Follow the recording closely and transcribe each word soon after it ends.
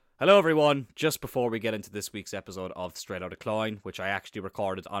Hello everyone, just before we get into this week's episode of Straight Outta Cloyne, which I actually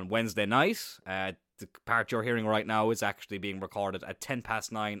recorded on Wednesday night, the part you're hearing right now is actually being recorded at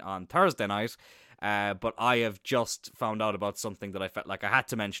 9:10 on Thursday night, but I have just found out about something that I felt like I had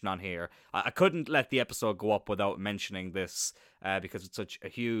to mention on here. I couldn't let the episode go up without mentioning this, because it's such a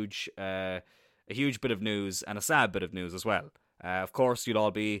huge bit of news, and a sad bit of news as well. Of course, you'll all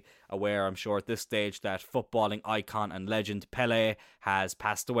be aware, I'm sure, at this stage that footballing icon and legend Pelé has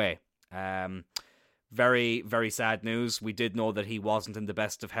passed away. Very, very sad news. We did know that he wasn't in the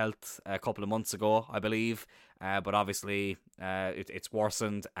best of health a couple of months ago, I believe, but obviously it's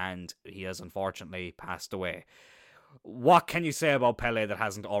worsened and he has unfortunately passed away. What can you say about Pelé that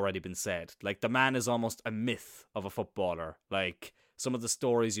hasn't already been said? Like, the man is almost a myth of a footballer. Like, some of the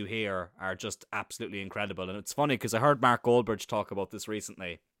stories you hear are just absolutely incredible. And it's funny because I heard Mark Goldbridge talk about this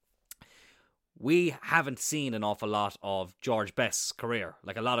recently. We haven't seen an awful lot of George Best's career.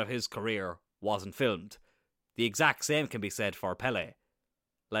 Like, a lot of his career wasn't filmed. The exact same can be said for Pelé.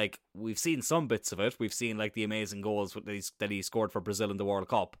 Like, we've seen some bits of it. We've seen, like, the amazing goals that he scored for Brazil in the World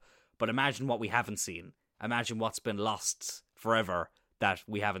Cup. But imagine what we haven't seen. Imagine what's been lost forever that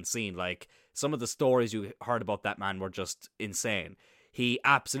we haven't seen. Like, some of the stories you heard about that man were just insane. He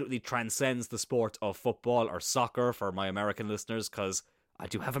absolutely transcends the sport of football or soccer for my American listeners, because I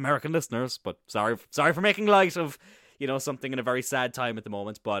do have American listeners, but sorry for making light of, something in a very sad time at the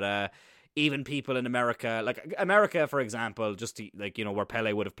moment. But even people in America, like America, for example, just to, where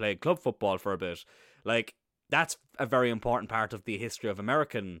Pelé would have played club football for a bit, like, that's a very important part of the history of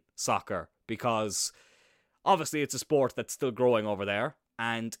American soccer, because obviously it's a sport that's still growing over there,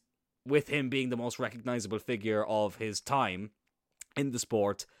 and with him being the most recognizable figure of his time in the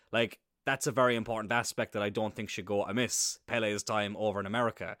sport, like, that's a very important aspect that I don't think should go amiss. Pelé's time over in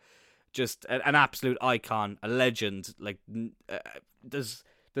America, just an absolute icon, a legend. Like, there's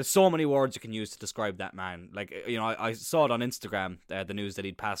so many words you can use to describe that man. Like, I saw it on Instagram, the news that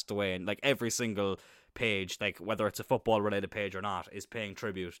he'd passed away, and like every single page, like whether it's a football related page or not, is paying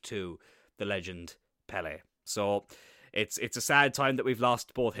tribute to the legend Pelé. So it's a sad time that we've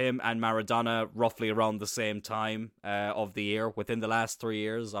lost both him and Maradona roughly around the same time of the year, within the last 3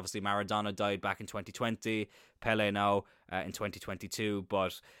 years. Obviously, Maradona died back in 2020, Pelé now in 2022,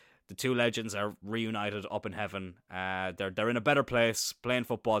 but the two legends are reunited up in heaven. They're in a better place, playing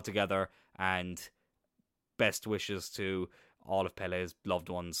football together, and best wishes to all of Pelé's loved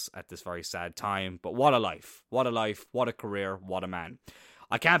ones at this very sad time. But what a life, what a career, what a man.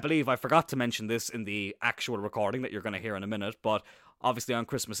 I can't believe I forgot to mention this in the actual recording that you're going to hear in a minute, but obviously on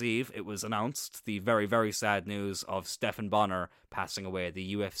Christmas Eve, it was announced the very, very sad news of Stephan Bonnar passing away,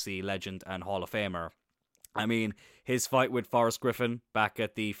 the UFC legend and Hall of Famer. I mean, his fight with Forrest Griffin back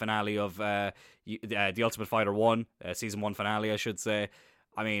at the finale of The Ultimate Fighter 1, Season 1 finale, I should say.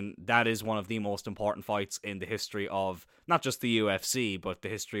 I mean, that is one of the most important fights in the history of not just the UFC, but the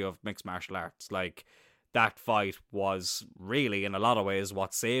history of mixed martial arts. Like, that fight was really, in a lot of ways,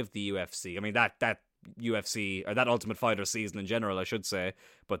 what saved the UFC. I mean, that UFC, or that Ultimate Fighter season in general, I should say,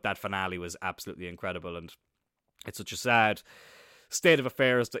 but that finale was absolutely incredible, and it's such a sad state of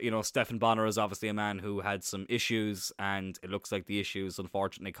affairs that, Stephan Bonnar is obviously a man who had some issues, and it looks like the issues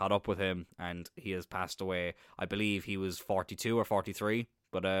unfortunately caught up with him, and he has passed away. I believe he was 42 or 43,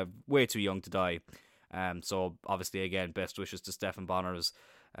 but way too young to die. So obviously, again, best wishes to Stephan Bonnar's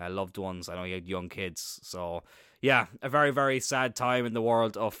loved ones. I know he had young kids, so yeah, a very, very sad time in the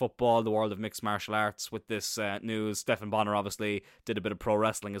world of football, the world of mixed martial arts with this news. Stephan Bonnar obviously did a bit of pro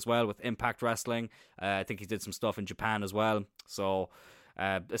wrestling as well with Impact Wrestling. I think he did some stuff in Japan as well, so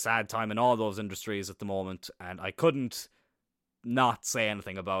a sad time in all those industries at the moment, and I couldn't not say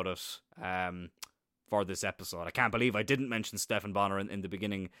anything about it for this episode. I can't believe I didn't mention Stephan Bonnar in the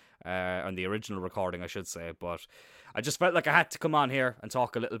beginning, on the original recording, I should say, but I just felt like I had to come on here and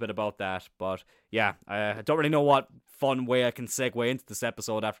talk a little bit about that. But yeah, I don't really know what fun way I can segue into this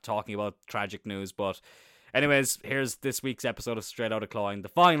episode after talking about tragic news, but anyways, here's this week's episode of Straight Outta Cloyne, the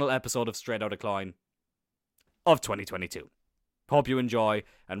final episode of Straight Outta Cloyne of 2022. Hope you enjoy,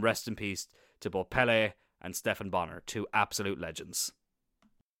 and rest in peace to both Pelé and Stephan Bonnar, two absolute legends.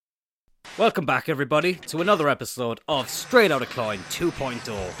 Welcome back, everybody, to another episode of Straight Outta Cloyne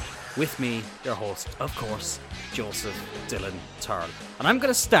 2.0. With me, your host, of course, Joseph Dylan Turl. And I'm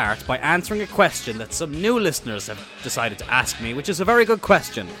going to start by answering a question that some new listeners have decided to ask me, which is a very good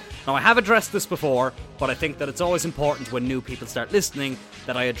question. Now, I have addressed this before, but I think that it's always important when new people start listening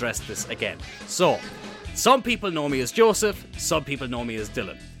that I address this again. So, some people know me as Joseph, some people know me as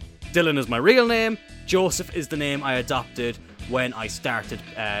Dylan. Dylan is my real name, Joseph is the name I adopted when I started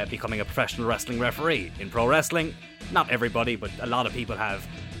becoming a professional wrestling referee. In pro wrestling, not everybody, but a lot of people have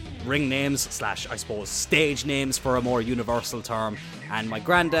ring names / I suppose stage names for a more universal term. And my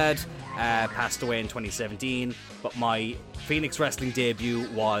granddad passed away in 2017, but my Phoenix Wrestling debut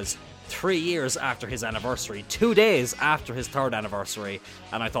was 3 years after his anniversary, 2 days after his 3rd anniversary,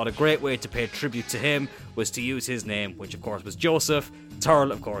 and I thought a great way to pay tribute to him was to use his name, which of course was Joseph.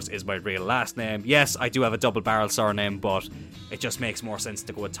 Turl, of course, is my real last name. Yes, I do have a double-barrel surname, but it just makes more sense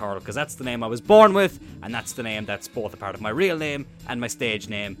to go with Turl, because that's the name I was born with, and that's the name that's both a part of my real name and my stage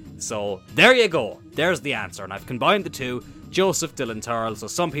name. So there you go, there's the answer, and I've combined the two, Joseph Dylan Turl. So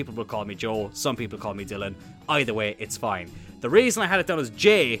some people will call me Joe, some people call me Dylan. Either way, it's fine. The reason I had it down as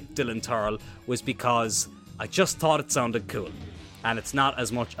J. Dylan Turl was because I just thought it sounded cool. And it's not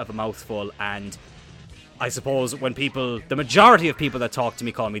as much of a mouthful, and I suppose when the majority of people that talk to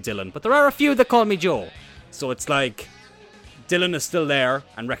me call me Dylan, but there are a few that call me Joe. So it's like, Dylan is still there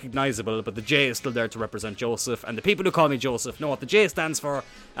and recognisable, but the J is still there to represent Joseph, and the people who call me Joseph know what the J stands for,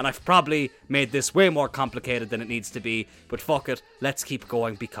 and I've probably made this way more complicated than it needs to be, but fuck it, let's keep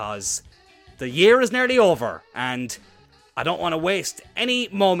going, because the year is nearly over, and I don't want to waste any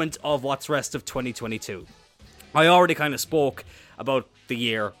moment of what's rest of 2022. I already kind of spoke about the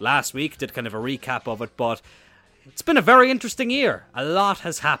year last week, did kind of a recap of it, but it's been a very interesting year. A lot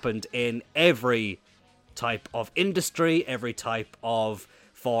has happened in every type of industry, every type of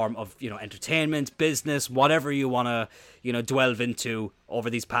form of, entertainment, business, whatever you want to, delve into over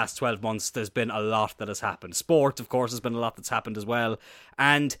these past 12 months. There's been a lot that has happened. Sport, of course, has been a lot that's happened as well.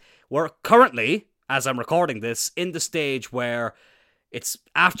 And we're currently, as I'm recording this, in the stage where it's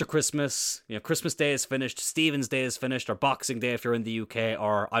after Christmas. Christmas Day is finished, Stephen's Day is finished, or Boxing Day if you're in the UK,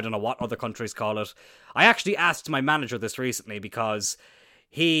 or I don't know what other countries call it. I actually asked my manager this recently because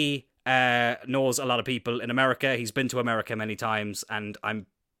he knows a lot of people in America. He's been to America many times, and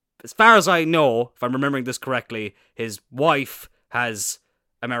as far as I know, if I'm remembering this correctly, his wife has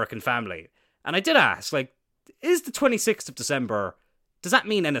American family. And I did ask, is the 26th of December, does that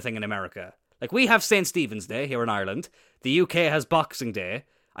mean anything in America? We have St. Stephen's Day here in Ireland. The UK has Boxing Day.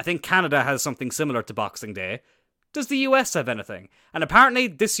 I think Canada has something similar to Boxing Day. Does the US have anything? And apparently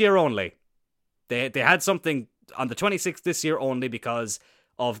this year only. They had something on the 26th this year only because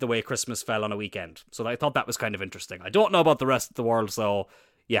of the way Christmas fell on a weekend. So I thought that was kind of interesting. I don't know about the rest of the world, so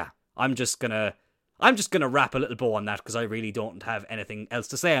yeah, I'm just gonna wrap a little bow on that because I really don't have anything else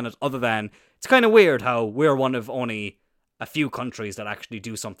to say on it other than it's kind of weird how we're one of only a few countries that actually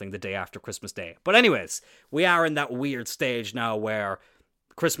do something the day after Christmas Day. But anyways, we are in that weird stage now where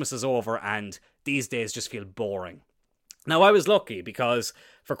Christmas is over and these days just feel boring. Now, I was lucky because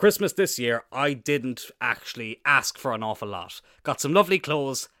for Christmas this year, I didn't actually ask for an awful lot. Got some lovely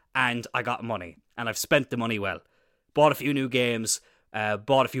clothes and I got money. And I've spent the money well. Bought a few new games,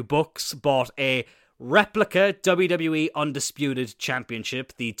 bought a few books, bought a replica WWE Undisputed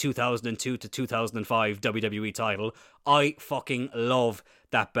Championship, the 2002 to 2005 WWE title. I fucking love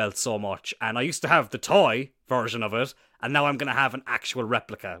that belt so much. And I used to have the toy version of it, and now I'm going to have an actual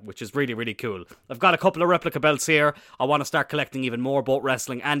replica, which is really, really cool. I've got a couple of replica belts here. I want to start collecting even more, both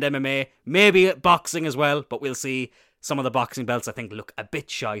wrestling and MMA. Maybe boxing as well, but we'll see. Some of the boxing belts I think look a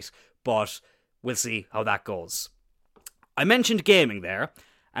bit shite, but we'll see how that goes. I mentioned gaming there,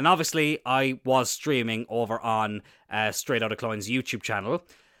 and obviously I was streaming over on Straight Outta Cloyne's YouTube channel.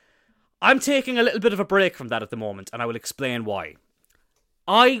 I'm taking a little bit of a break from that at the moment, and I will explain why.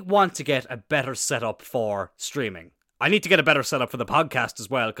 I want to get a better setup for streaming. I need to get a better setup for the podcast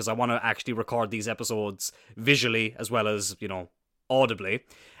as well, because I want to actually record these episodes visually as well as, audibly.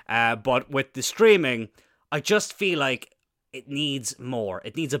 But with the streaming, I just feel like it needs more.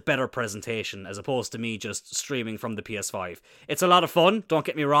 It needs a better presentation as opposed to me just streaming from the PS5. It's a lot of fun, don't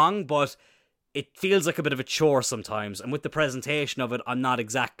get me wrong, but it feels like a bit of a chore sometimes. And with the presentation of it, I'm not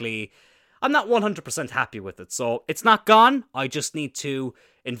 100% happy with it. So it's not gone. I just need to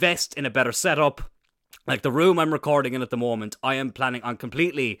invest in a better setup. Like the room I'm recording in at the moment, I am planning on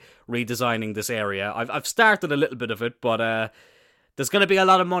completely redesigning this area. I've started a little bit of it, but there's going to be a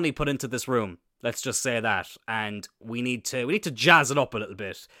lot of money put into this room. Let's just say that. And we need to jazz it up a little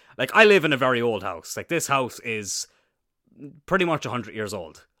bit. Like, I live in a very old house. Like, this house is pretty much 100 years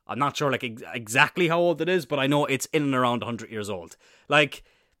old. I'm not sure exactly how old it is, but I know it's in and around 100 years old. Like,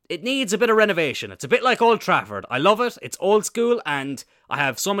 it needs a bit of renovation. It's a bit like Old Trafford. I love it. It's old school, and I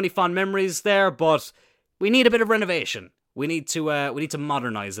have so many fond memories there, but we need a bit of renovation. We need to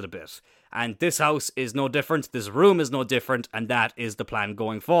modernize it a bit. And this house is no different. This room is no different, and that is the plan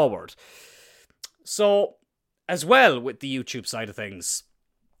going forward. So, as well with the YouTube side of things,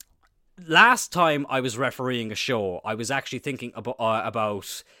 last time I was refereeing a show, I was actually thinking about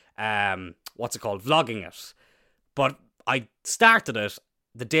vlogging it. But I started it,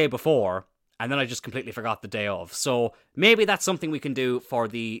 the day before, and then I just completely forgot the day of. So maybe that's something we can do for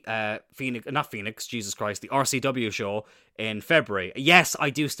the the RCW show in February. Yes,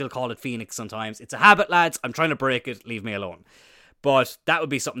 I do still call it Phoenix sometimes. It's a habit, lads. I'm trying to break it. Leave me alone. But that would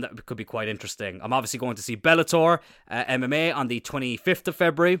be something that could be quite interesting. I'm obviously going to see Bellator MMA on the 25th of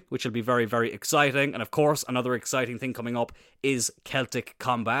February, which will be very, very exciting. And of course, another exciting thing coming up is Celtic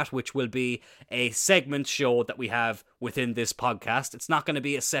Combat, which will be a segment show that we have within this podcast. It's not going to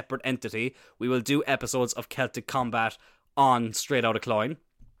be a separate entity. We will do episodes of Celtic Combat on Straight Outta Cloyne.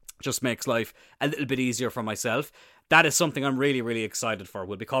 Just makes life a little bit easier for myself. That is something I'm really, really excited for.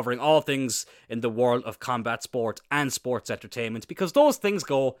 We'll be covering all things in the world of combat sport and sports entertainment, because those things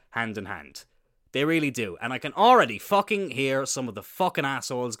go hand in hand. They really do. And I can already fucking hear some of the fucking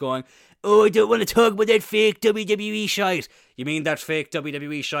assholes going, oh, I don't want to talk about that fake WWE shite. You mean that fake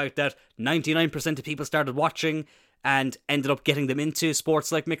WWE shite that 99% of people started watching and ended up getting them into sports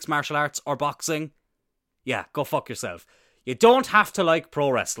like mixed martial arts or boxing? Yeah, go fuck yourself. You don't have to like pro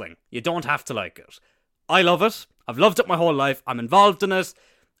wrestling. You don't have to like it. I love it. I've loved it my whole life. I'm involved in it,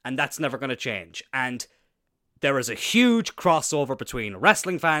 and that's never going to change. And there is a huge crossover between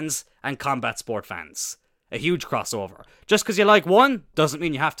wrestling fans and combat sport fans. A huge crossover. Just because you like one doesn't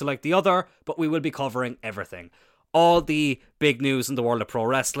mean you have to like the other, but we will be covering everything. All the big news in the world of pro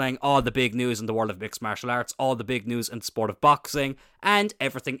wrestling, all the big news in the world of mixed martial arts, all the big news in the sport of boxing, and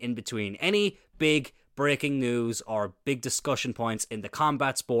everything in between. Any big breaking news or big discussion points in the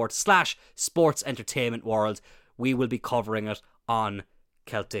combat sport / sports entertainment world, we will be covering it on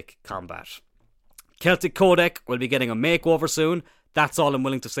Celtic Combat. Celtic Codec will be getting a makeover soon. That's all I'm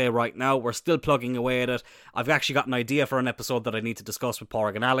willing to say right now. We're still plugging away at it. I've actually got an idea for an episode that I need to discuss with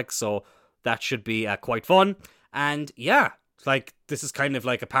Porg and Alex, so that should be quite fun. And yeah, this is kind of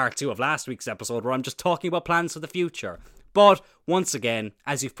like a part 2 of last week's episode where I'm just talking about plans for the future. But once again,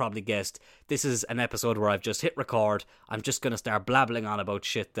 as you've probably guessed, this is an episode where I've just hit record. I'm just going to start blabbling on about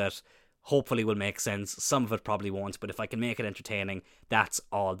shit that hopefully will make sense. Some of it probably won't, but if I can make it entertaining, that's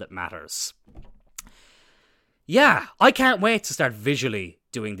all that matters. Yeah, I can't wait to start visually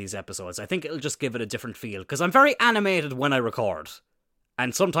doing these episodes. I think it'll just give it a different feel, because I'm very animated when I record.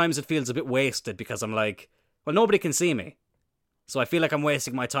 And sometimes it feels a bit wasted because I'm like, well, nobody can see me. So I feel like I'm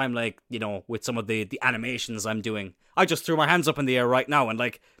wasting my time, with some of the animations I'm doing. I just threw my hands up in the air right now and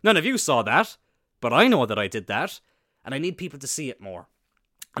none of you saw that, but I know that I did that, and I need people to see it more.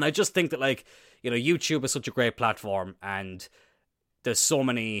 And I just think that, YouTube is such a great platform, and there's so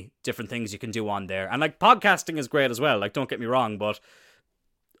many different things you can do on there. And, podcasting is great as well, don't get me wrong, but,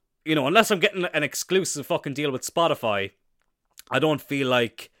 unless I'm getting an exclusive fucking deal with Spotify, I don't feel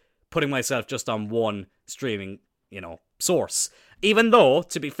like putting myself just on one streaming, source. Even though,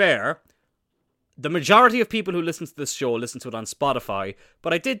 to be fair, the majority of people who listen to this show listen to it on Spotify,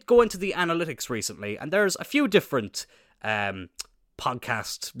 but I did go into the analytics recently, and there's a few different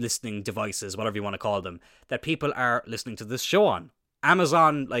podcast listening devices, whatever you want to call them, that people are listening to this show on.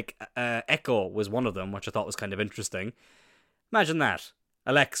 Amazon, Echo was one of them, which I thought was kind of interesting. Imagine that.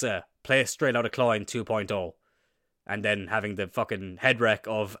 Alexa, play Straight Outta Cloyne 2.0. And then having the fucking head wreck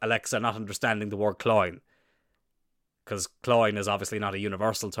of Alexa not understanding the word Cloyne. Because Cloyne is obviously not a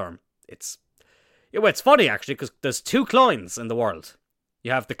universal term. It's funny, actually, because there's 2 Cloynes in the world.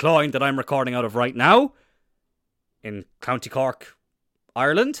 You have the Cloyne that I'm recording out of right now, in County Cork,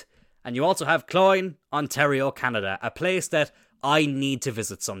 Ireland, and you also have Cloyne, Ontario, Canada, a place that I need to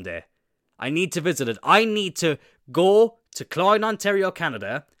visit someday. I need to visit it. I need to go to Cloyne, Ontario,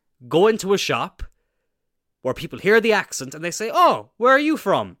 Canada, go into a shop where people hear the accent and they say, oh, where are you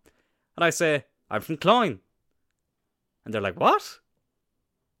from? And I say, I'm from Cloyne. And they're like, what?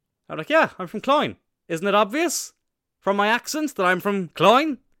 I'm like, yeah, I'm from Cloyne. Isn't it obvious from my accent that I'm from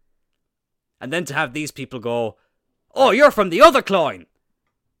Cloyne? And then to have these people go, oh, you're from the other Cloyne.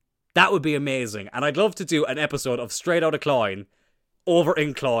 That would be amazing. And I'd love to do an episode of Straight Outta Cloyne over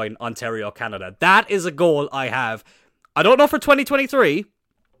in Cloyne, Ontario, Canada. That is a goal I have. I don't know for 2023,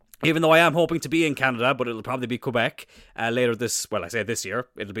 even though I am hoping to be in Canada, but it'll probably be Quebec later this year.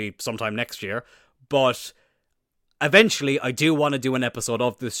 It'll be sometime next year. But eventually, I do want to do an episode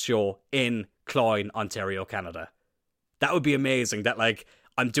of this show in Cloyne, Ontario, Canada. That would be amazing. That,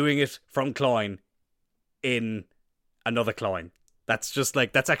 I'm doing it from Cloyne in another Cloyne. That's just,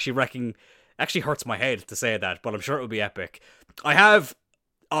 that's actually hurts my head to say that, but I'm sure it would be epic. I have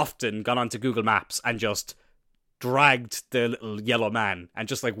often gone onto Google Maps and just dragged the little yellow man and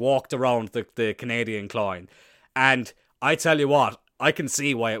just, walked around the Canadian Cloyne. And I tell you what, I can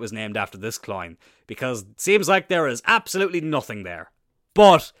see why it was named after this Cloyne, because it seems like there is absolutely nothing there.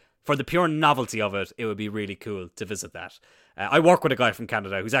 But for the pure novelty of it, it would be really cool to visit that. I work with a guy from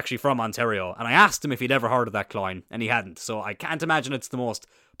Canada who's actually from Ontario, and I asked him if he'd ever heard of that Cloyne, and he hadn't. So I can't imagine it's the most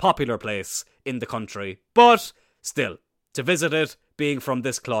popular place in the country. But still, to visit it, being from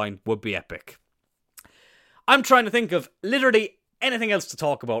this Cloyne, would be epic. I'm trying to think of literally anything else to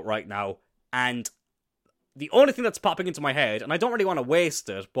talk about right now, and the only thing that's popping into my head, and I don't really want to waste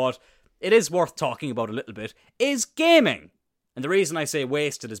it, but it is worth talking about a little bit, is gaming. And the reason I say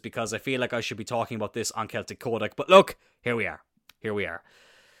wasted is because I feel like I should be talking about this on Celtic Codec. But look, here we are.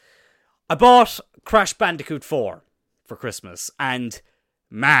 I bought Crash Bandicoot 4 for Christmas, and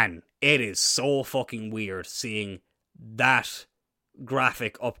man, it is so fucking weird seeing that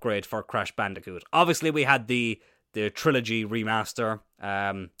graphic upgrade for Crash Bandicoot. Obviously, we had the trilogy remaster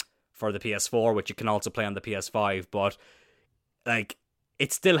for the PS4, which you can also play on the PS5, but like,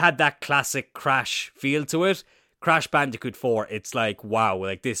 it still had that classic Crash feel to it. Crash Bandicoot 4, it's like, wow,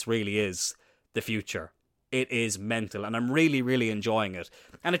 like this really is the future. It is mental, and I'm really, really enjoying it.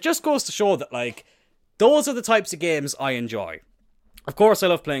 And it just goes to show that, like, those are the types of games I enjoy. Of course, I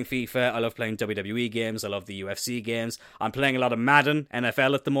love playing FIFA, I love playing WWE games, I love the UFC games. I'm playing a lot of Madden,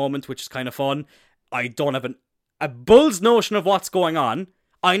 NFL at the moment, which is kind of fun. I don't have a bull's notion of what's going on.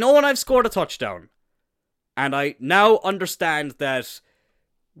 I know when I've scored a touchdown. And I now understand that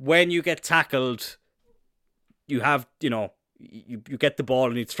when you get tackled, you have, you get the ball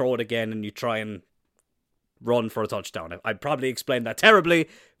and you throw it again and you try and run for a touchdown. I probably explained that terribly.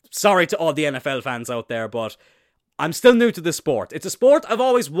 Sorry to all the NFL fans out there, but I'm still new to this sport. It's a sport I've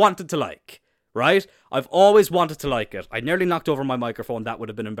always wanted to like, right? I've always wanted to like it. I nearly knocked over my microphone. That would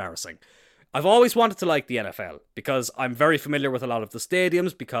have been embarrassing. I've always wanted to like the NFL because I'm very familiar with a lot of the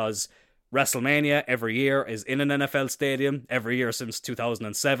stadiums, because WrestleMania every year is in an NFL stadium. Every year since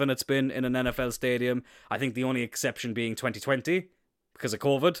 2007 it's been in an NFL stadium. I think the only exception being 2020 because of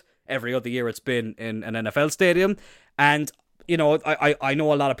COVID. Every other year it's been in an NFL stadium. And, I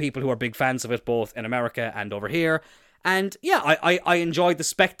know a lot of people who are big fans of it, both in America and over here. And yeah, I enjoy the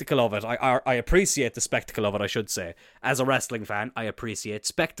spectacle of it. I appreciate the spectacle of it, I should say. As a wrestling fan, I appreciate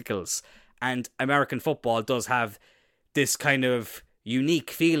spectacles. And American football does have this kind of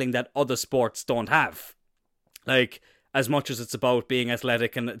unique feeling that other sports don't have. Like, as much as it's about being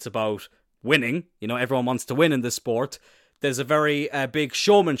athletic and it's about winning, everyone wants to win in this sport, there's a very big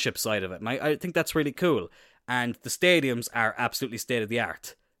showmanship side of it. And I think that's really cool. And the stadiums are absolutely state of the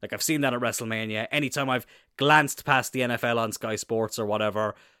art. Like, I've seen that at WrestleMania. Anytime I've glanced past the NFL on Sky Sports or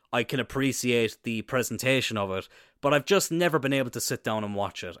whatever, I can appreciate the presentation of it, but I've just never been able to sit down and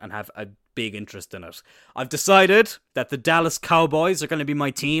watch it and have a big interest in it. I've decided that the Dallas Cowboys are going to be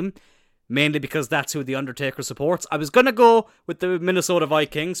my team, mainly because that's who The Undertaker supports. I was going to go with the Minnesota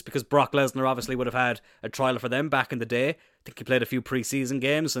Vikings, because Brock Lesnar obviously would have had a trial for them back in the day. I think he played a few preseason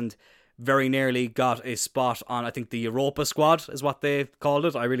games and very nearly got a spot on, I think, the Europa squad is what they called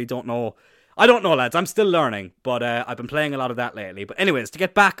it. I really don't know. I don't know, lads. I'm still learning, but I've been playing a lot of that lately. But anyways, to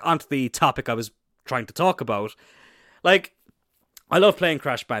get back onto the topic I was trying to talk about, like, I love playing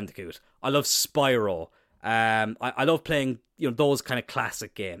Crash Bandicoot. I love Spyro. I love playing, those kind of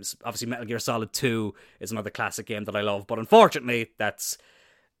classic games. Obviously, Metal Gear Solid 2 is another classic game that I love, but unfortunately, that's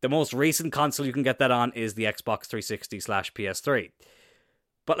the most recent console you can get that on is the Xbox 360/PS3.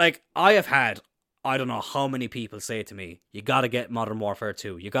 But, like, I have had, I don't know how many people say to me, you gotta get Modern Warfare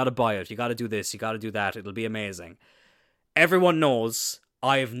 2, you gotta buy it, you gotta do this, you gotta do that, it'll be amazing. Everyone knows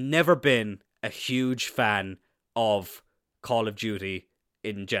I have never been a huge fan of Call of Duty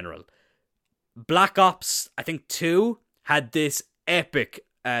in general. Black Ops, I think 2, had this epic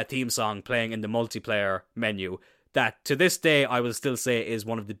theme song playing in the multiplayer menu that to this day I will still say is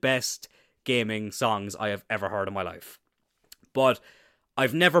one of the best gaming songs I have ever heard in my life. But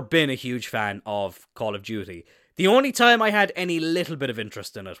I've never been a huge fan of Call of Duty. The only time I had any little bit of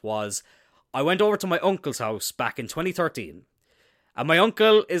interest in it was I went over to my uncle's house back in 2013. And my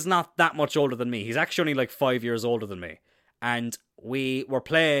uncle is not that much older than me. He's actually only like 5 years older than me. And we were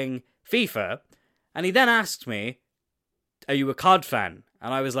playing FIFA. And he then asked me, are you a COD fan?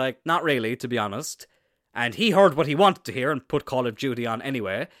 And I was like, not really, to be honest. And he heard what he wanted to hear and put Call of Duty on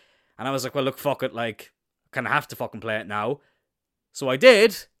anyway. And I was like, well, look, fuck it. Like, I kind of have to fucking play it now. So I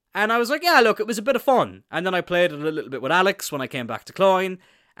did, and I was like, yeah, look, it was a bit of fun. And then I played it a little bit with Alex when I came back to Cloyne,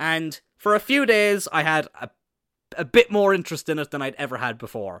 and for a few days I had a bit more interest in it than I'd ever had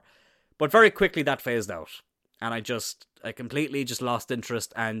before. But very quickly that phased out, and I completely just lost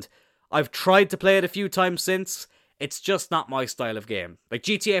interest, and I've tried to play it a few times since. It's just not my style of game. Like,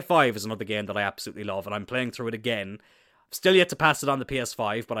 GTA 5 is another game that I absolutely love, and I'm playing through it again. Still yet to pass it on the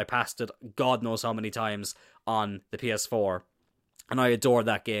PS5, but I passed it God knows how many times on the PS4. And I adore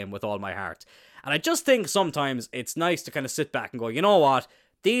that game with all my heart. And I just think sometimes it's nice to kind of sit back and go, you know what?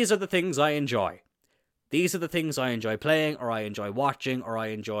 These are the things I enjoy. These are the things I enjoy playing, or I enjoy watching, or I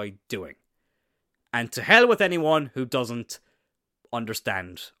enjoy doing. And to hell with anyone who doesn't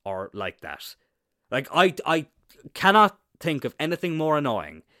understand or like that. Like, I cannot think of anything more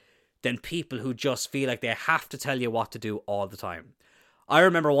annoying than people who just feel like they have to tell you what to do all the time. I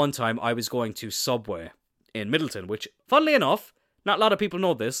remember one time I was going to Subway in Middleton, which, funnily enough, not a lot of people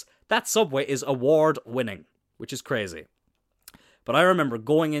know this, that Subway is award-winning, which is crazy. But I remember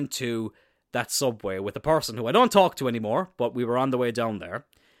going into that Subway with a person who I don't talk to anymore, but we were on the way down there,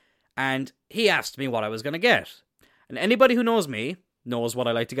 and he asked me what I was going to get. And anybody who knows me knows what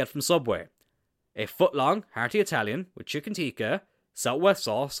I like to get from Subway. A foot-long hearty Italian with chicken tikka, Southwest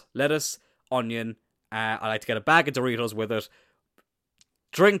sauce, lettuce, onion. I like to get a bag of Doritos with it.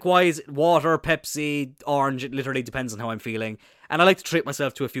 Drink-wise, water, Pepsi, orange, it literally depends on how I'm feeling. And I like to treat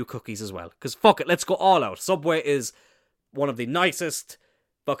myself to a few cookies as well. Because fuck it, let's go all out. Subway is one of the nicest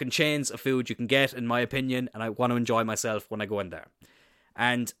fucking chains of food you can get, in my opinion. And I want to enjoy myself when I go in there.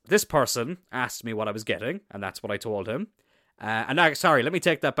 And this person asked me what I was getting, and that's what I told him. Sorry, let me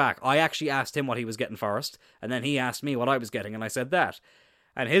take that back. I actually asked him what he was getting first, and then he asked me what I was getting, and I said that.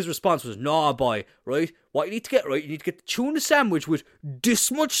 And his response was, nah, boy, right? What you need to get, right? You need to get the tuna sandwich with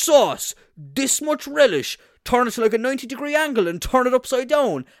this much sauce, this much relish, turn it to like a 90-degree angle and turn it upside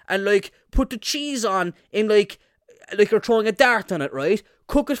down, and like put the cheese on in like you're throwing a dart on it, right?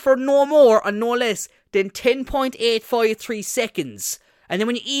 Cook it for no more and no less than 10.853 seconds. And then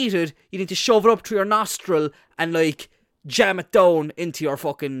when you eat it, you need to shove it up through your nostril and like jam it down into your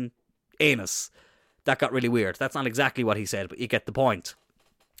fucking anus. That got really weird. That's not exactly what he said, but you get the point.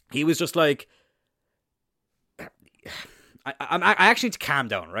 He was just like, I actually need to calm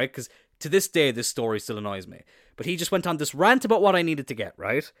down, right? Because to this day, this story still annoys me. But he just went on this rant about what I needed to get,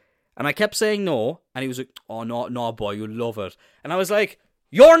 right? And I kept saying no, and he was like, oh, no, boy, you'll love it. And I was like,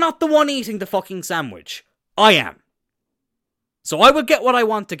 you're not the one eating the fucking sandwich. I am. So I will get what I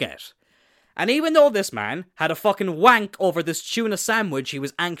want to get. And even though this man had a fucking wank over this tuna sandwich he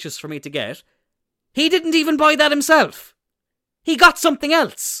was anxious for me to get, he didn't even buy that himself. He got something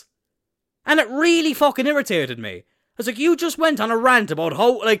else. And it really fucking irritated me. I was like, you just went on a rant about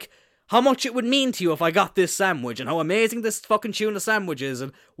how much it would mean to you if I got this sandwich, and how amazing this fucking tuna sandwich is,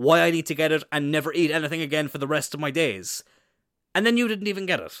 and why I need to get it and never eat anything again for the rest of my days. And then you didn't even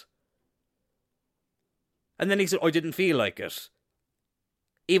get it. And then he said, I didn't feel like it.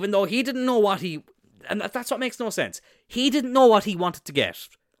 Even though he didn't know what he... And that's what makes no sense. He didn't know what he wanted to get.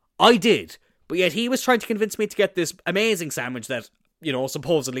 I did. But yet he was trying to convince me to get this amazing sandwich that, you know,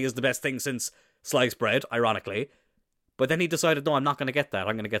 supposedly is the best thing since sliced bread, ironically. But then he decided, no, I'm not going to get that.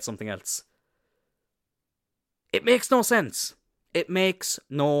 I'm going to get something else. It makes no sense. It makes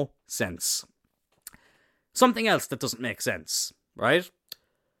no sense. Something else that doesn't make sense, right?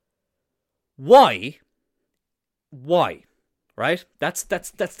 Why? Right? That's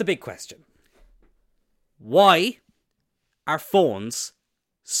the big question. Why are phones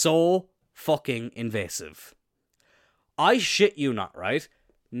so fucking invasive? I shit you not, right?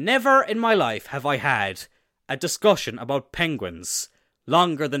 Never in my life have I had a discussion about penguins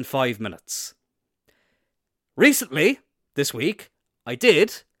longer than 5 minutes. Recently, this week, I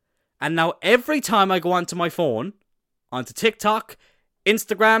did, and now every time I go onto my phone, onto TikTok,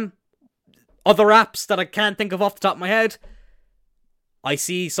 Instagram, other apps that I can't think of off the top of my head, I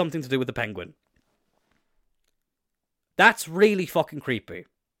see something to do with the penguin. That's really fucking creepy.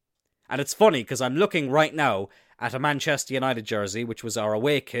 And it's funny because I'm looking right now at a Manchester United jersey, which was our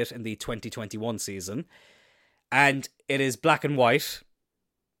away kit in the 2021 season. And it is black and white,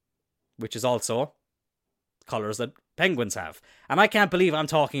 which is also colours that penguins have. And I can't believe I'm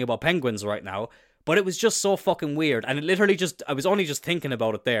talking about penguins right now, but it was just so fucking weird. And it literally I was only just thinking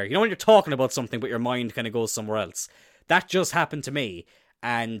about it there. You know when you're talking about something but your mind kind of goes somewhere else? That just happened to me,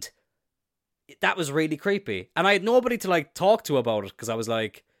 and that was really creepy. And I had nobody to talk to about it, because I was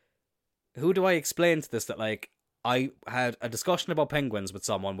like, who do I explain to this that I had a discussion about penguins with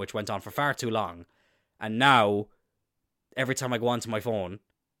someone which went on for far too long, and now every time I go onto my phone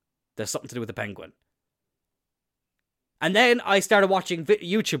there's something to do with the penguin. And then I started watching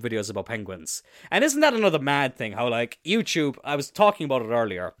YouTube videos about penguins. And isn't that another mad thing, how YouTube, I was talking about it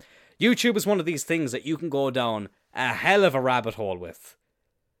earlier, YouTube is one of these things that you can go down a hell of a rabbit hole with.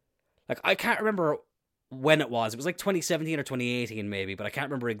 I can't remember when it was. It was 2017 or 2018 maybe, but I can't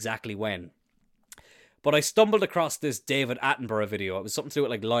remember exactly when. But I stumbled across this David Attenborough video. It was something to do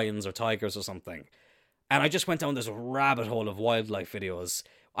with lions or tigers or something. And I just went down this rabbit hole of wildlife videos.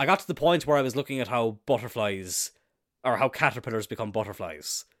 I got to the point where I was looking at how butterflies, or how caterpillars become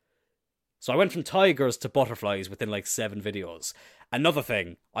butterflies. So I went from tigers to butterflies within like 7 videos. Another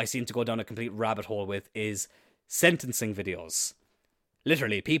thing I seem to go down a complete rabbit hole with is sentencing videos.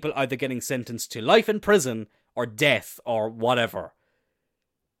 Literally, people either getting sentenced to life in prison or death or whatever.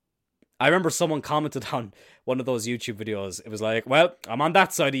 I remember someone commented on one of those YouTube videos. It was like, well, I'm on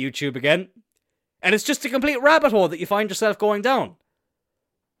that side of YouTube again. And it's just a complete rabbit hole that you find yourself going down.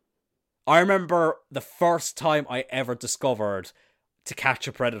 I remember the first time I ever discovered To Catch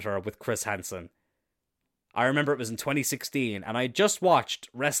a Predator with Chris Hansen. I remember it was in 2016, and I just watched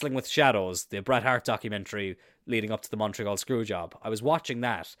Wrestling with Shadows, the Bret Hart documentary leading up to the Montreal Screwjob. I was watching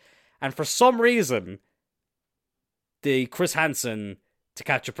that, and for some reason, the Chris Hansen To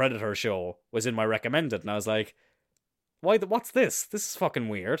Catch a Predator show was in my recommended, and I was like, what's this? This is fucking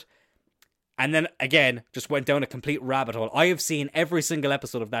weird. And then, again, just went down a complete rabbit hole. I have seen every single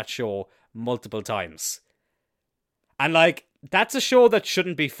episode of that show multiple times. And, like, that's a show that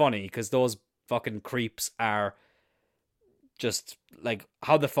shouldn't be funny, because those fucking creeps are just, like,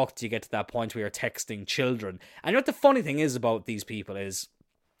 how the fuck do you get to that point where you're texting children? And you know what the funny thing is about these people is,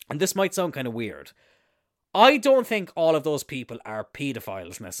 and this might sound kind of weird, I don't think all of those people are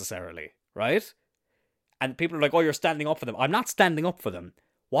pedophiles necessarily, right? And people are like, oh, you're standing up for them. I'm not standing up for them.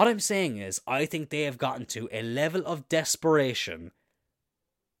 What I'm saying is, I think they have gotten to a level of desperation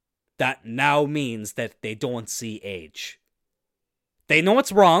that now means that they don't see age. They know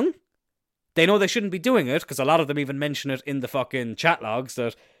it's wrong. They know they shouldn't be doing it, because a lot of them even mention it in the fucking chat logs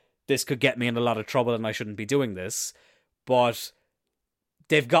that this could get me in a lot of trouble and I shouldn't be doing this. But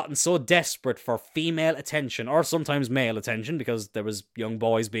they've gotten so desperate for female attention, or sometimes male attention, because there was young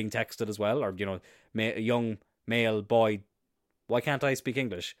boys being texted as well, or, you know, young male boy. Why can't I speak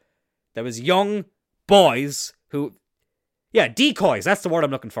English? There was young boys who... Yeah, decoys. That's the word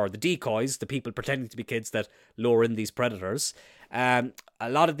I'm looking for. The decoys, the people pretending to be kids that lure in these predators. A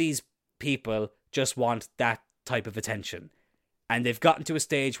lot of these people just want that type of attention. And they've gotten to a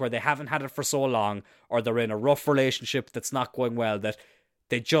stage where they haven't had it for so long, or they're in a rough relationship that's not going well, that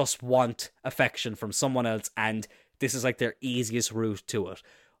they just want affection from someone else, and this is like their easiest route to it.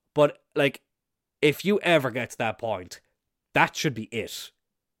 But, like, if you ever get to that point, that should be it.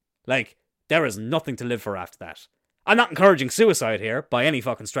 Like, there is nothing to live for after that. I'm not encouraging suicide here by any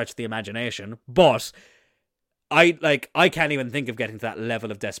fucking stretch of the imagination, but I can't even think of getting to that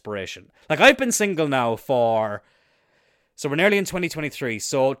level of desperation. Like, I've been single now for... So we're nearly in 2023,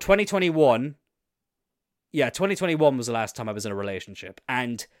 so 2021... Yeah, 2021 was the last time I was in a relationship,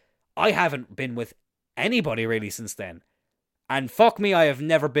 and I haven't been with anybody really since then. And fuck me, I have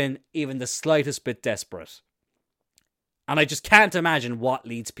never been even the slightest bit desperate. And I just can't imagine what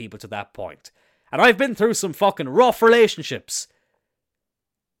leads people to that point. And I've been through some fucking rough relationships.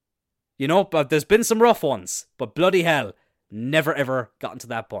 You know, but there's been some rough ones. But bloody hell, never ever gotten to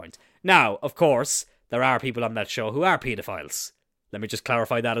that point. Now, of course, there are people on that show who are pedophiles. Let me just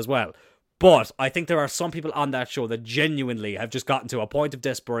clarify that as well. But I think there are some people on that show that genuinely have just gotten to a point of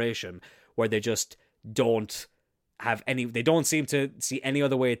desperation where they just don't have any... They don't seem to see any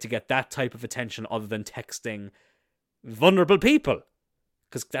other way to get that type of attention other than texting vulnerable people.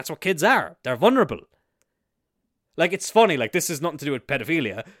 Because that's what kids are. They're vulnerable. Like, it's funny, like, this has nothing to do with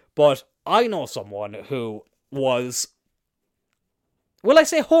pedophilia, but I know someone who was... Will I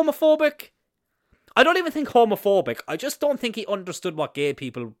say homophobic? I don't even think homophobic. I just don't think he understood what gay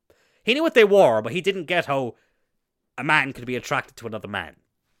people... He knew what they were, but he didn't get how a man could be attracted to another man.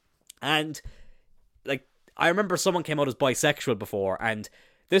 And, like, I remember someone came out as bisexual before, and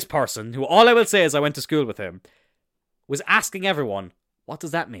this person, who all I will say is I went to school with him, was asking everyone, what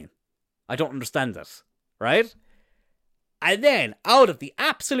does that mean? I don't understand it. Right? And then, out of the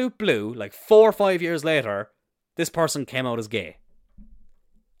absolute blue, like 4 or 5 years later, this person came out as gay.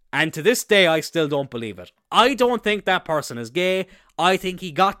 And to this day, I still don't believe it. I don't think that person is gay. I think he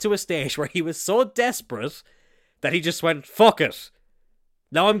got to a stage where he was so desperate that he just went, fuck it.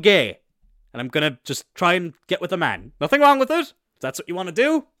 Now I'm gay. And I'm going to just try and get with a man. Nothing wrong with it. If that's what you want to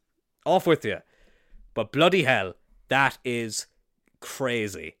do, off with you. But bloody hell, that is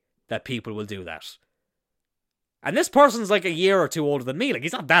crazy that people will do that. And this person's like a year or two older than me. Like,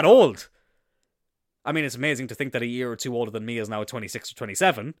 he's not that old. I mean, it's amazing to think that a year or two older than me is now 26 or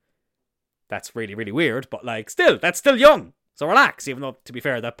 27. That's really, really weird. But, like, still, that's still young. So relax. Even though, to be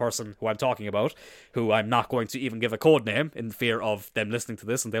fair, that person who I'm talking about, who I'm not going to even give a code name in fear of them listening to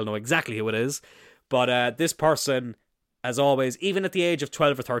this and they'll know exactly who it is. But this person, as always, even at the age of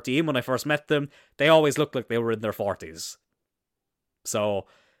 12 or 13, when I first met them, they always looked like they were in their 40s. So,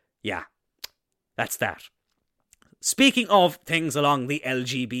 yeah. That's that. Speaking of things along the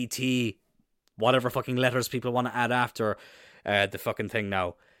LGBT... whatever fucking letters people want to add after the fucking thing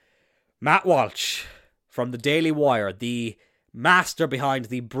now. Matt Walsh from the Daily Wire, the master behind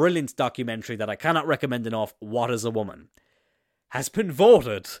the brilliant documentary that I cannot recommend enough, What is a Woman, has been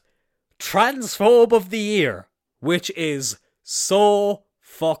voted Transphobe of the Year, which is so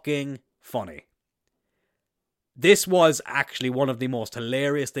fucking funny. This was actually one of the most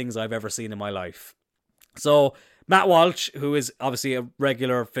hilarious things I've ever seen in my life. So, Matt Walsh, who is obviously a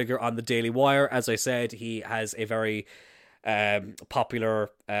regular figure on the Daily Wire, as I said, he has a very popular,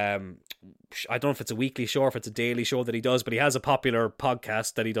 I don't know if it's a weekly show or if it's a daily show that he does, but he has a popular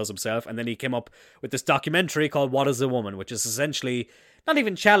podcast that he does himself, and then he came up with this documentary called What is a Woman, which is essentially not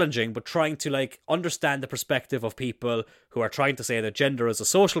even challenging, but trying to like understand the perspective of people who are trying to say that gender is a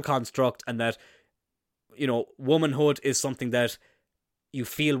social construct and that, you know, womanhood is something that you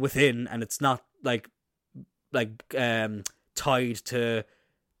feel within, and it's not like tied to,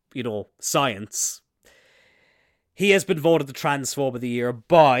 you know, science. He has been voted the Transphobe of the Year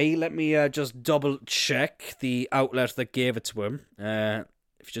by, let me just double check the outlet that gave it to him.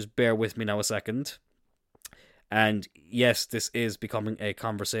 If you just bear with me now a second. And yes, this is becoming a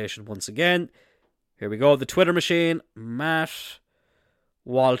conversation once again. Here we go. The Twitter machine, Matt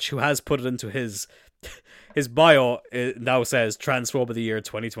Walsh, who has put it into his bio, now says Transphobe of the Year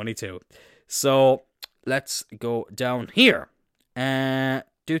 2022. So let's go down here.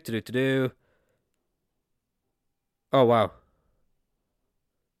 Oh, wow.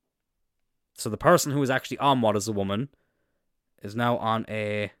 So the person who is actually on What is a Woman is now on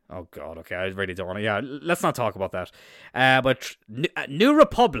a... Oh, God, okay, I really don't want to... Yeah, let's not talk about that. But New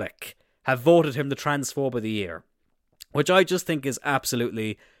Republic have voted him the Transphobe of the Year, which I just think is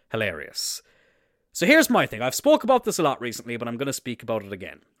absolutely hilarious. So here's my thing. I've spoke about this a lot recently, but I'm going to speak about it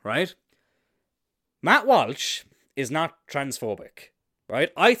again, right? Matt Walsh is not transphobic,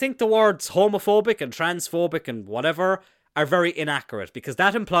 right? I think the words homophobic and transphobic and whatever are very inaccurate because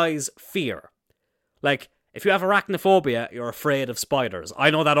that implies fear. Like, if you have arachnophobia, you're afraid of spiders. I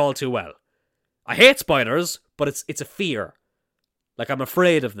know that all too well. I hate spiders, but it's a fear. Like, I'm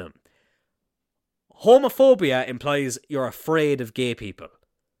afraid of them. Homophobia implies you're afraid of gay people.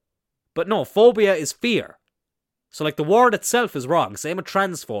 But no, phobia is fear. So, like, the word itself is wrong. Same with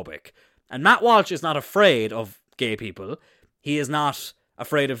transphobic. And Matt Walsh is not afraid of gay people. He is not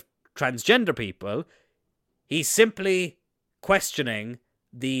afraid of transgender people. He's simply questioning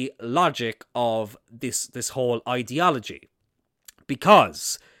the logic of this whole ideology.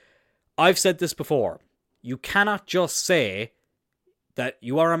 Because, I've said this before, you cannot just say that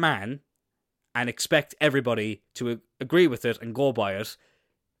you are a man and expect everybody to agree with it and go by it,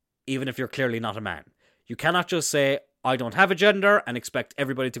 even if you're clearly not a man. You cannot just say, I don't have a gender, and expect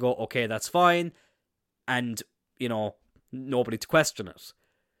everybody to go, okay, that's fine, and, you know, nobody to question it.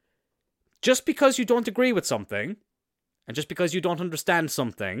 Just because you don't agree with something, and just because you don't understand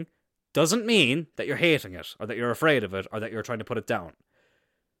something, doesn't mean that you're hating it, or that you're afraid of it, or that you're trying to put it down.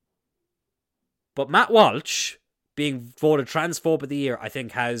 But Matt Walsh, being voted Transphobe of the Year, I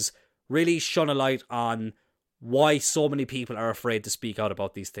think has really shone a light on why so many people are afraid to speak out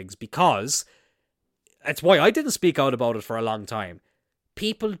about these things, because that's why I didn't speak out about it for a long time.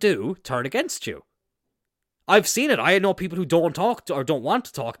 People do turn against you. I've seen it. I know people who don't talk to, or don't want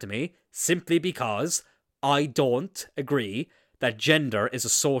to talk to me simply because I don't agree that gender is a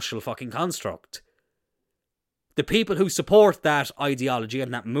social fucking construct. The people who support that ideology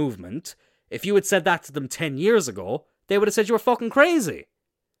and that movement, if you had said that to them 10 years ago, they would have said you were fucking crazy.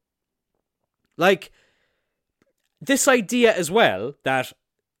 Like, this idea as well that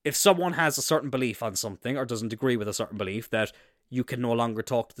if someone has a certain belief on something or doesn't agree with a certain belief, that you can no longer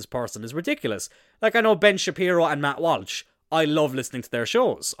talk to this person is ridiculous. Like, I know Ben Shapiro and Matt Walsh. I love listening to their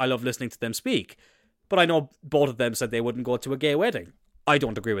shows. I love listening to them speak. But I know both of them said they wouldn't go to a gay wedding. I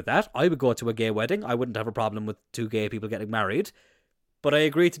don't agree with that. I would go to a gay wedding. I wouldn't have a problem with two gay people getting married. But I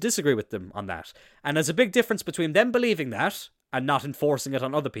agree to disagree with them on that. And there's a big difference between them believing that and not enforcing it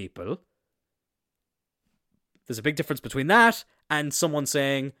on other people. There's a big difference between that and someone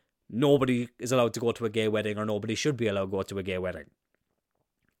saying nobody is allowed to go to a gay wedding or nobody should be allowed to go to a gay wedding.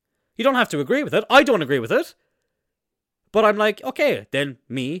 You don't have to agree with it. I don't agree with it. But I'm like, okay, then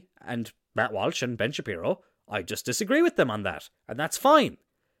me and Matt Walsh and Ben Shapiro, I just disagree with them on that. And that's fine.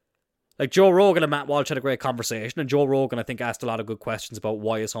 Like, Joe Rogan and Matt Walsh had a great conversation, and Joe Rogan, I think, asked a lot of good questions about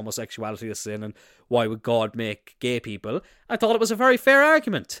why is homosexuality a sin and why would God make gay people. I thought it was a very fair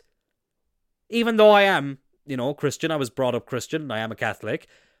argument. Even though I am, you know, Christian, I was brought up Christian, I am a Catholic,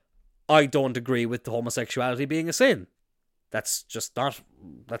 I don't agree with the homosexuality being a sin. That's just not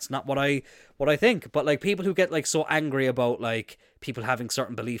what I think. But, like, people who get, like, so angry about, like, people having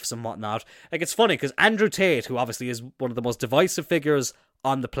certain beliefs and whatnot, like, it's funny because Andrew Tate, who obviously is one of the most divisive figures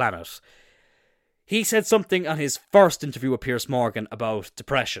on the planet. He said something on his first interview with Piers Morgan about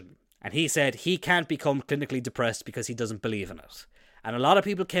depression. And he said he can't become clinically depressed because he doesn't believe in it. And a lot of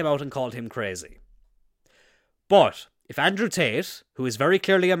people came out and called him crazy. But if Andrew Tate, who is very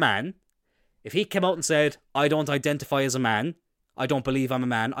clearly a man, if he came out and said, I don't identify as a man, I don't believe I'm a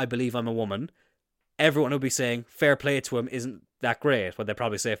man, I believe I'm a woman, everyone would be saying, fair play to him isn't that great. Well, they'd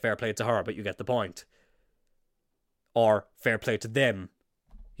probably say fair play to her, but you get the point. Or fair play to them.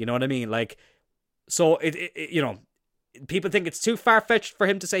 You know what I mean? Like, so, people think it's too far-fetched for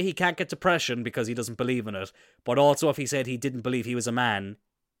him to say he can't get depression because he doesn't believe in it. But also, if he said he didn't believe he was a man,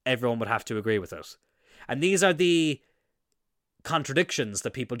 everyone would have to agree with it. And these are the contradictions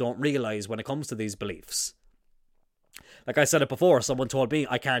that people don't realise when it comes to these beliefs. Like I said it before, someone told me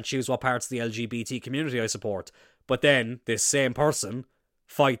I can't choose what parts of the LGBT community I support. But then, this same person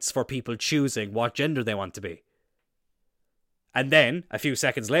fights for people choosing what gender they want to be. And then, a few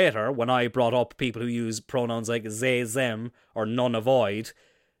seconds later, when I brought up people who use pronouns like they, them, or none avoid,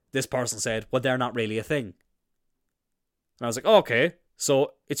 this person said, well, they're not really a thing. And I was like, okay,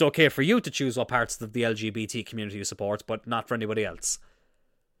 so it's okay for you to choose what parts of the LGBT community you support, but not for anybody else.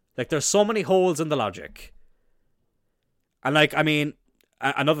 Like, there's so many holes in the logic. And like, I mean,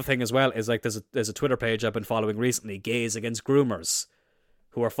 another thing as well is like, there's a Twitter page I've been following recently, Gays Against Groomers,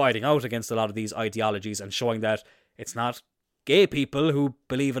 who are fighting out against a lot of these ideologies and showing that it's not gay people who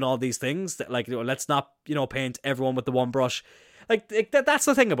believe in all these things. That, like, let's not, paint everyone with the one brush. Like that's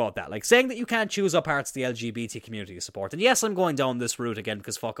the thing about that. Like, saying that you can't choose what parts of the LGBT community you support. And yes, I'm going down this route again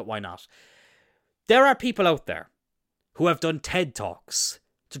because fuck it, why not? There are people out there who have done TED Talks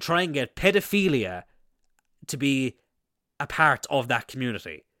to try and get pedophilia to be a part of that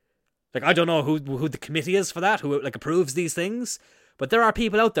community. Like, I don't know who the committee is for that, who like approves these things, but there are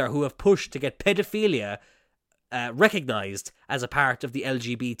people out there who have pushed to get pedophilia recognised as a part of the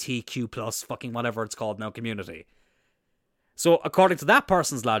LGBTQ plus fucking whatever it's called now community. So according to that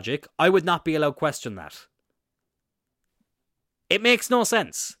person's logic, I would not be allowed to question that. It makes no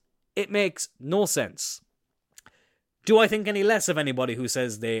sense. It makes no sense. Do I think any less of anybody who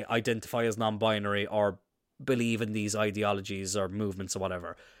says they identify as non-binary or believe in these ideologies or movements or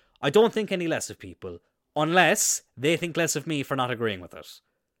whatever? I don't think any less of people, unless they think less of me for not agreeing with it.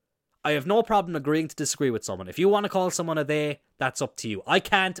 I have no problem agreeing to disagree with someone. If you want to call someone a they, that's up to you. I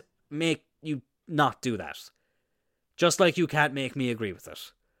can't make you not do that. Just like you can't make me agree with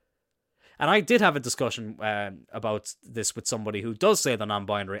it. And I did have a discussion about this with somebody who does say they're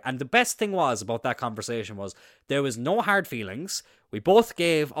non-binary. And the best thing was about that conversation was there was no hard feelings. We both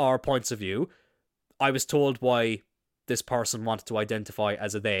gave our points of view. I was told why this person wanted to identify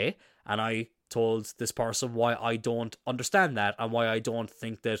as a they. And I told this person why I don't understand that and why I don't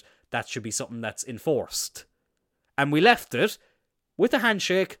think that that should be something that's enforced. And we left it with a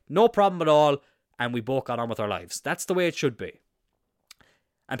handshake, no problem at all, and we both got on with our lives. That's the way it should be.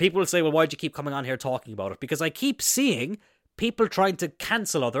 And people will say, well, why'd you keep coming on here talking about it? Because I keep seeing people trying to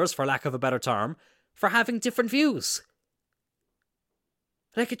cancel others, for lack of a better term, for having different views.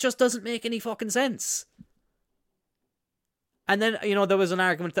 Like, it just doesn't make any fucking sense. And then, there was an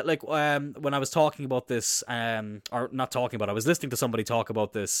argument that, like, when I was talking about this, or not talking about it, I was listening to somebody talk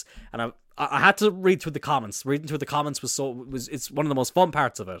about this, and I had to read through the comments. Reading through the comments it's one of the most fun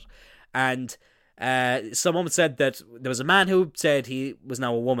parts of it. And someone said that there was a man who said he was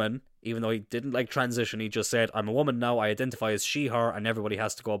now a woman, even though he didn't like transition. He just said, I'm a woman now, I identify as she, her, and everybody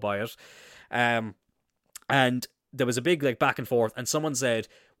has to go by it. And there was a big like back and forth, and someone said,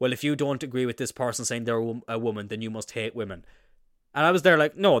 well, if you don't agree with this person saying they're a woman, then you must hate women. And I was there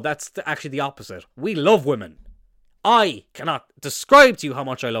like, no, that's actually the opposite. We love women. I cannot describe to you how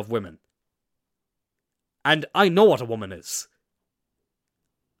much I love women. And I know what a woman is.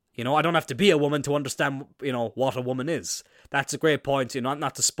 I don't have to be a woman to understand, what a woman is. That's a great point,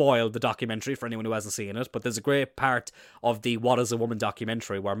 not to spoil the documentary for anyone who hasn't seen it, but there's a great part of the What is a Woman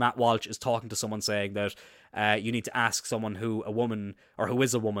documentary where Matt Walsh is talking to someone saying that you need to ask someone who is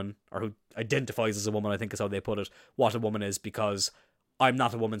a woman, or who identifies as a woman, I think is how they put it, what a woman is, because I'm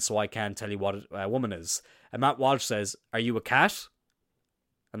not a woman, so I can't tell you what a woman is. And Matt Walsh says, are you a cat?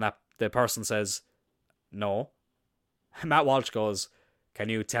 And the person says, no. And Matt Walsh goes, can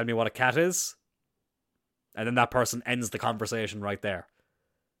you tell me what a cat is? And then that person ends the conversation right there.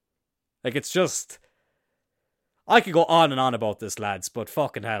 Like, it's just... I could go on and on about this, lads, but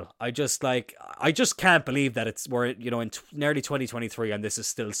fucking hell. I just can't believe that we're, in nearly 2023 and this is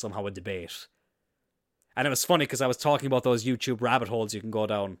still somehow a debate. And it was funny because I was talking about those YouTube rabbit holes you can go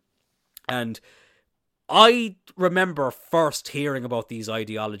down. And I remember first hearing about these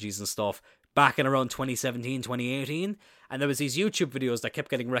ideologies and stuff back in around 2017, 2018. And there was these YouTube videos that kept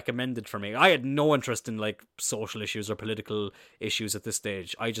getting recommended for me. I had no interest in like social issues or political issues at this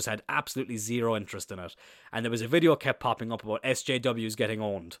stage. I just had absolutely zero interest in it. And there was a video kept popping up about SJWs getting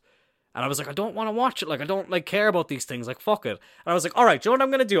owned. And I was like, I don't want to watch it. Like, I don't like care about these things. Like, fuck it. And I was like, all right, do you know what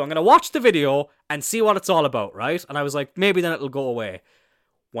I'm going to do? I'm going to watch the video and see what it's all about, right? And I was like, maybe then it'll go away.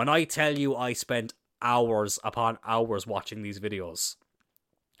 When I tell you I spent hours upon hours watching these videos,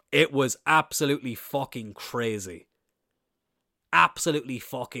 it was absolutely fucking crazy. Absolutely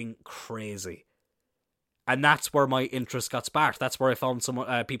fucking crazy. And that's where my interest got sparked. That's where I found some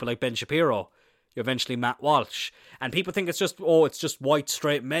people like Ben Shapiro, eventually Matt Walsh. And people think it's just white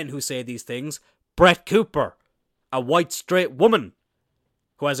straight men who say these things. Brett Cooper, a white straight woman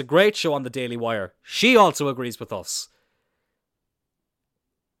who has a great show on the Daily Wire, she also agrees with us.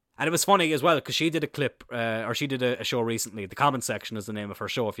 And it was funny as well, because she did a clip, or she did a show recently. The Comment Section is the name of her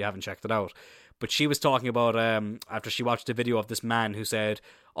show, if you haven't checked it out. But she was talking about, after she watched a video of this man who said,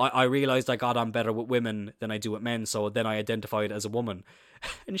 I realised I got on better with women than I do with men, so then I identified as a woman.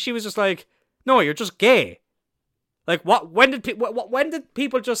 And she was just like, no, you're just gay. Like, when did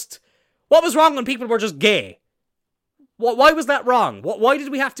people just... What was wrong when people were just gay? Why was that wrong? Why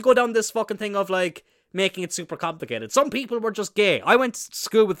did we have to go down this fucking thing of, like, making it super complicated? Some people were just gay. I went to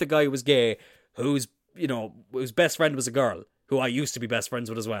school with the guy who was gay, whose best friend was a girl, who I used to be best friends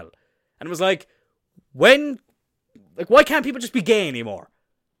with as well. And it was like, why can't people just be gay anymore?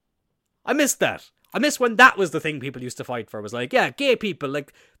 I missed that. I miss when that was the thing people used to fight for. It was like, yeah, gay people,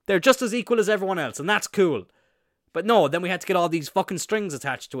 like, they're just as equal as everyone else, and that's cool. But no, then we had to get all these fucking strings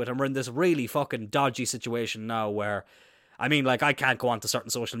attached to it, and we're in this really fucking dodgy situation now where, I mean, like, I can't go onto certain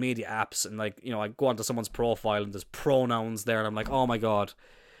social media apps and, like, I go onto someone's profile and there's pronouns there, and I'm like, oh my god.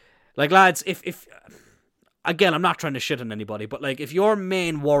 Like, lads, if again, I'm not trying to shit on anybody, but, like, if your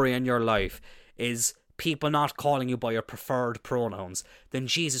main worry in your life is people not calling you by your preferred pronouns, then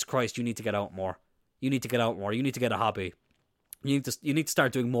Jesus Christ, you need to get out more. You need to get out more. You need to get a hobby. You need to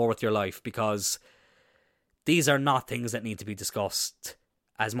start doing more with your life, because these are not things that need to be discussed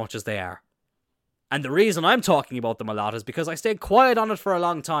as much as they are. And the reason I'm talking about them a lot is because I stayed quiet on it for a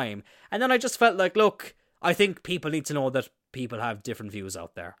long time, and then I just felt like, look, I think people need to know that people have different views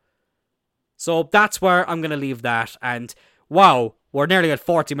out there. So that's where I'm going to leave that, and wow, we're nearly at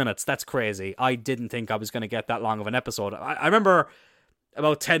 40 minutes. That's crazy. I didn't think I was going to get that long of an episode. I remember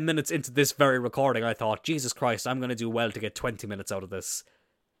about 10 minutes into this very recording, I thought, Jesus Christ, I'm going to do well to get 20 minutes out of this.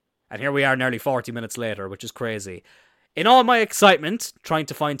 And here we are nearly 40 minutes later, which is crazy. In all my excitement, trying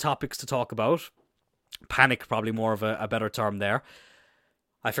to find topics to talk about, panic probably more of a better term there,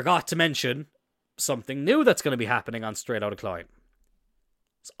 I forgot to mention something new that's going to be happening on Straight Outta Cloyne.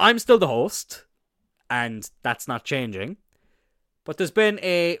 So I'm still the host, and that's not changing. But there's been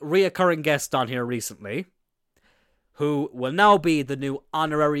a reoccurring guest on here recently who will now be the new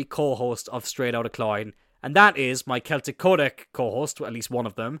honorary co-host of Straight Outta Cloyne, and that is my Celtic Codec co-host, at least one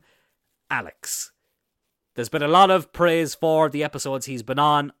of them, Alex. There's been a lot of praise for the episodes he's been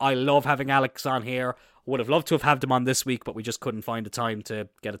on. I love having Alex on here. Would have loved to have had him on this week, but we just couldn't find the time to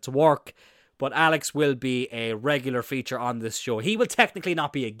get it to work. But Alex will be a regular feature on this show. He will technically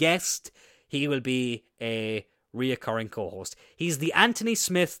not be a guest. He will be a reoccurring co-host. He's the Anthony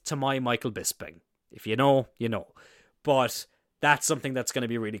Smith to my Michael Bisping. If you know, you know. But that's something that's going to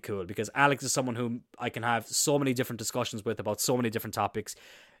be really cool, because Alex is someone whom I can have so many different discussions with about so many different topics.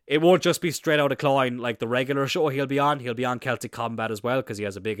 It won't just be Straight Outta Cloyne like the regular show he'll be on. He'll be on Celtic Combat as well, because he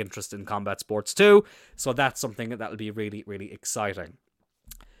has a big interest in combat sports too. So that's something that'll be really, really exciting.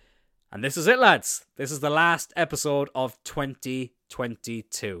 And this is it, lads. This is the last episode of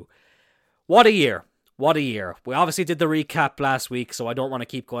 2022. What a year. What a year. We obviously did the recap last week, so I don't want to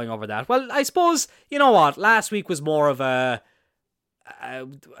keep going over that. Well, I suppose, you know what? Last week was more of a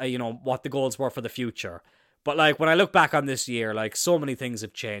what the goals were for the future. But, like, when I look back on this year, like, so many things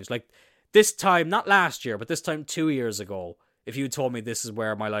have changed. Like, this time, not last year, but this time 2 years ago, if you told me this is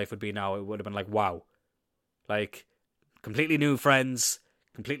where my life would be now, it would have been like, wow. Like, completely new friends,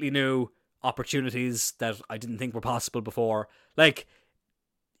 completely new opportunities that I didn't think were possible before. Like,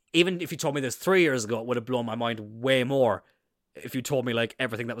 even if you told me this 3 years ago, it would have blown my mind way more. If you told me, like,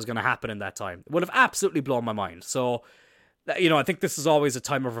 everything that was going to happen in that time, it would have absolutely blown my mind. So, I think this is always a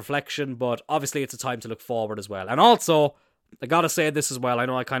time of reflection, but obviously it's a time to look forward as well. And also, I gotta say this as well, I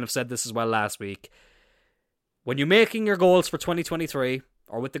know I kind of said this as well last week. When you're making your goals for 2023,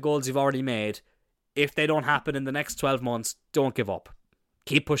 or with the goals you've already made, if they don't happen in the next 12 months, don't give up.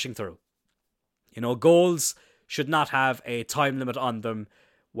 Keep pushing through. Goals should not have a time limit on them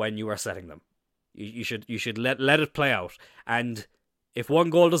when you are setting them. You should let it play out. And if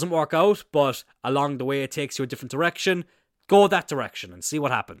one goal doesn't work out, but along the way it takes you a different direction, Go that direction and see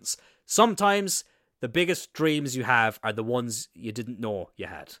what happens. Sometimes the biggest dreams you have are the ones you didn't know you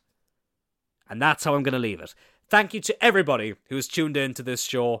had. And that's how I'm going to leave it. Thank you to everybody who has tuned in to this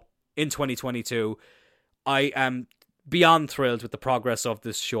show in 2022. I am beyond thrilled with the progress of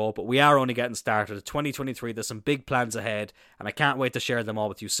this show, but we are only getting started. 2023, there's some big plans ahead, and I can't wait to share them all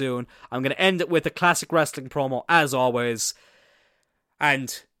with you soon. I'm going to end it with a classic wrestling promo, as always.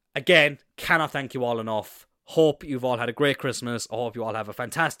 And again, cannot thank you all enough. Hope you've all had a great Christmas. I hope you all have a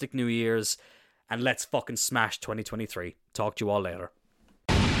fantastic New Year's. And let's fucking smash 2023. Talk to you all later.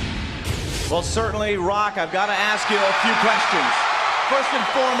 Well, certainly, Rock, I've got to ask you a few questions. First and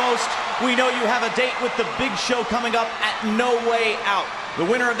foremost, we know you have a date with the Big Show coming up at No Way Out. The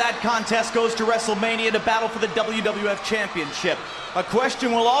winner of that contest goes to WrestleMania to battle for the WWF Championship. A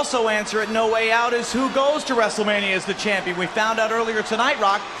question we'll also answer at No Way Out is who goes to WrestleMania as the champion. We found out earlier tonight,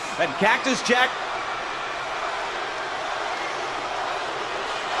 Rock, that Cactus Jack...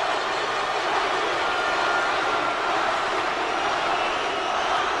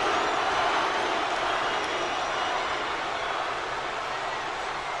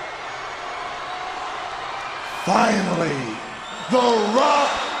 Finally, The Rock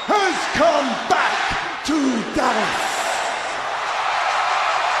has come back to Dallas.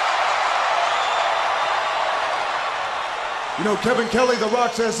 You know, Kevin Kelly, The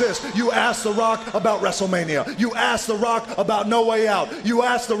Rock says this. You ask The Rock about WrestleMania. You ask The Rock about No Way Out. You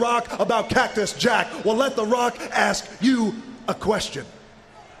ask The Rock about Cactus Jack. Well, let The Rock ask you a question.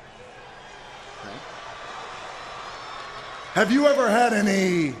 Have you ever had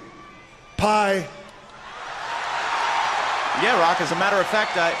any pie? Yeah, Rock, as a matter of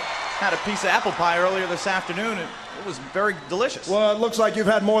fact, I had a piece of apple pie earlier this afternoon, and it was very delicious. Well, it looks like you've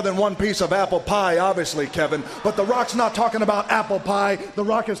had more than one piece of apple pie, obviously, Kevin. But The Rock's not talking about apple pie. The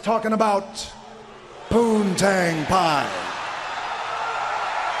Rock is talking about poontang pie.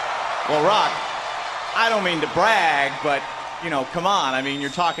 Well, Rock, I don't mean to brag, but, you know, come on. I mean,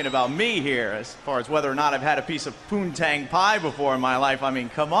 you're talking about me here as far as whether or not I've had a piece of poontang pie before in my life. I mean,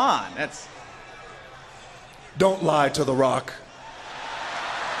 come on. That's... Don't lie to The Rock.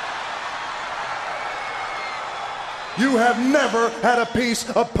 You have never had a piece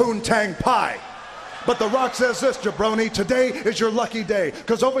of poontang pie. But The Rock says this, jabroni, today is your lucky day.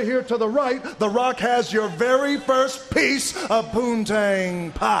 Because over here to the right, The Rock has your very first piece of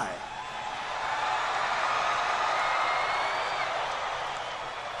poontang pie.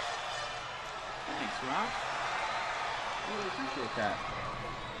 Thanks, Rock. I really appreciate that.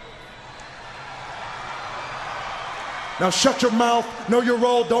 Now shut your mouth, know your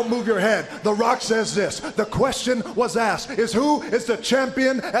role, don't move your head. The Rock says this. The question was asked, is who is the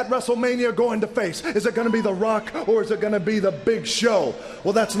champion at WrestleMania going to face? Is it going to be The Rock or is it going to be the Big Show?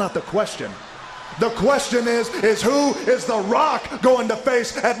 Well, that's not the question. The question is who is The Rock going to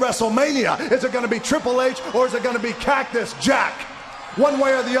face at WrestleMania? Is it going to be Triple H or is it going to be Cactus Jack? One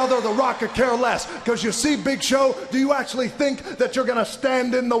way or the other, The Rock could care less. Because you see, Big Show, do you actually think that you're going to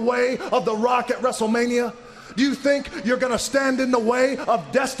stand in the way of The Rock at WrestleMania? Do you think you're going to stand in the way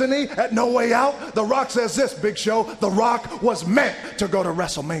of destiny at No Way Out? The Rock says this, Big Show, The Rock was meant to go to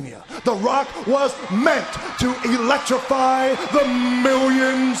WrestleMania. The Rock was meant to electrify the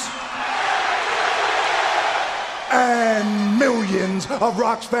millions and millions of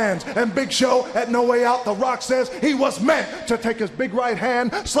Rock's fans. And Big Show at No Way Out, The Rock says he was meant to take his big right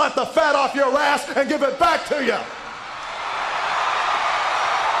hand, slap the fat off your ass, and give it back to you.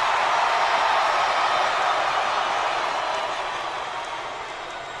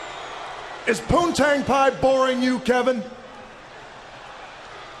 Is poontang pie boring you, Kevin?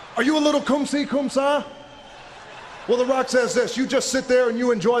 Are you a little kumsi kumsa? Well, The Rock says this, you just sit there and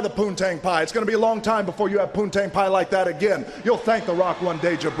you enjoy the poontang pie. It's going to be a long time before you have poontang pie like that again. You'll thank The Rock one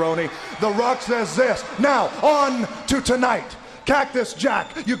day, jabroni. The Rock says this, now on to tonight. Cactus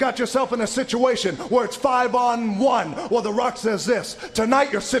Jack, you got yourself in a situation where it's 5-on-1. Well, The Rock says this,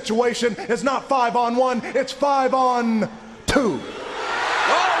 tonight your situation is not 5-on-1, it's 5-on-2.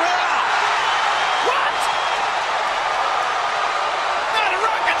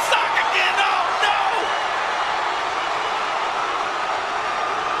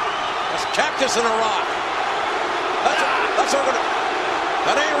 Cactus and a Rock. That's over.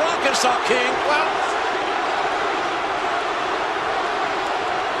 That ain't Rock and Sock King.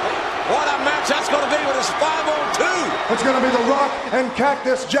 What a match that's going to be when it's 5-on-2. It's going to be The Rock and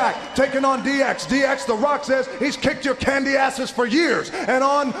Cactus Jack taking on DX. DX, The Rock says he's kicked your candy asses for years. And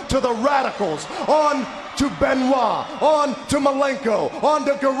on to the Radicals. On to Benoit, on to Malenko, on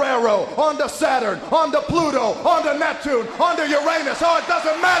to Guerrero, on to Saturn, on to Pluto, on to Neptune, on to Uranus. Oh, it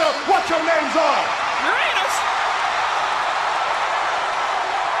doesn't matter what your names are. Uranus?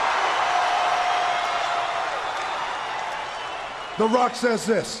 The Rock says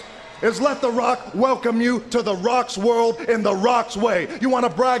this, is let The Rock welcome you to The Rock's world in The Rock's way. You want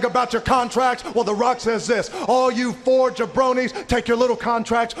to brag about your contracts? Well, The Rock says this, all you 4 jabronis, take your little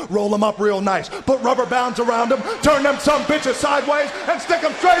contracts, roll them up real nice, put rubber bands around them, turn them some bitches sideways, and stick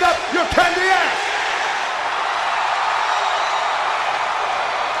them straight up your candy ass.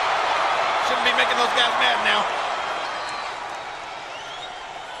 Shouldn't be making those guys mad now.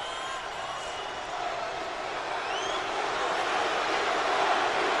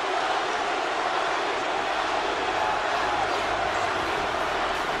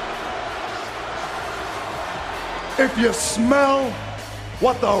 If you smell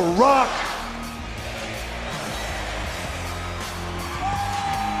what The Rock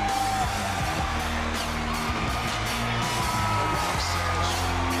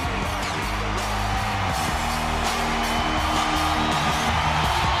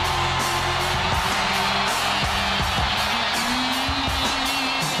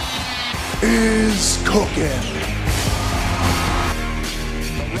is cooking.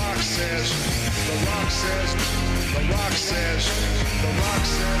 The Rock says, The Rock says, The Rock says, The Rock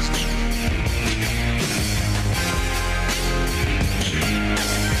says.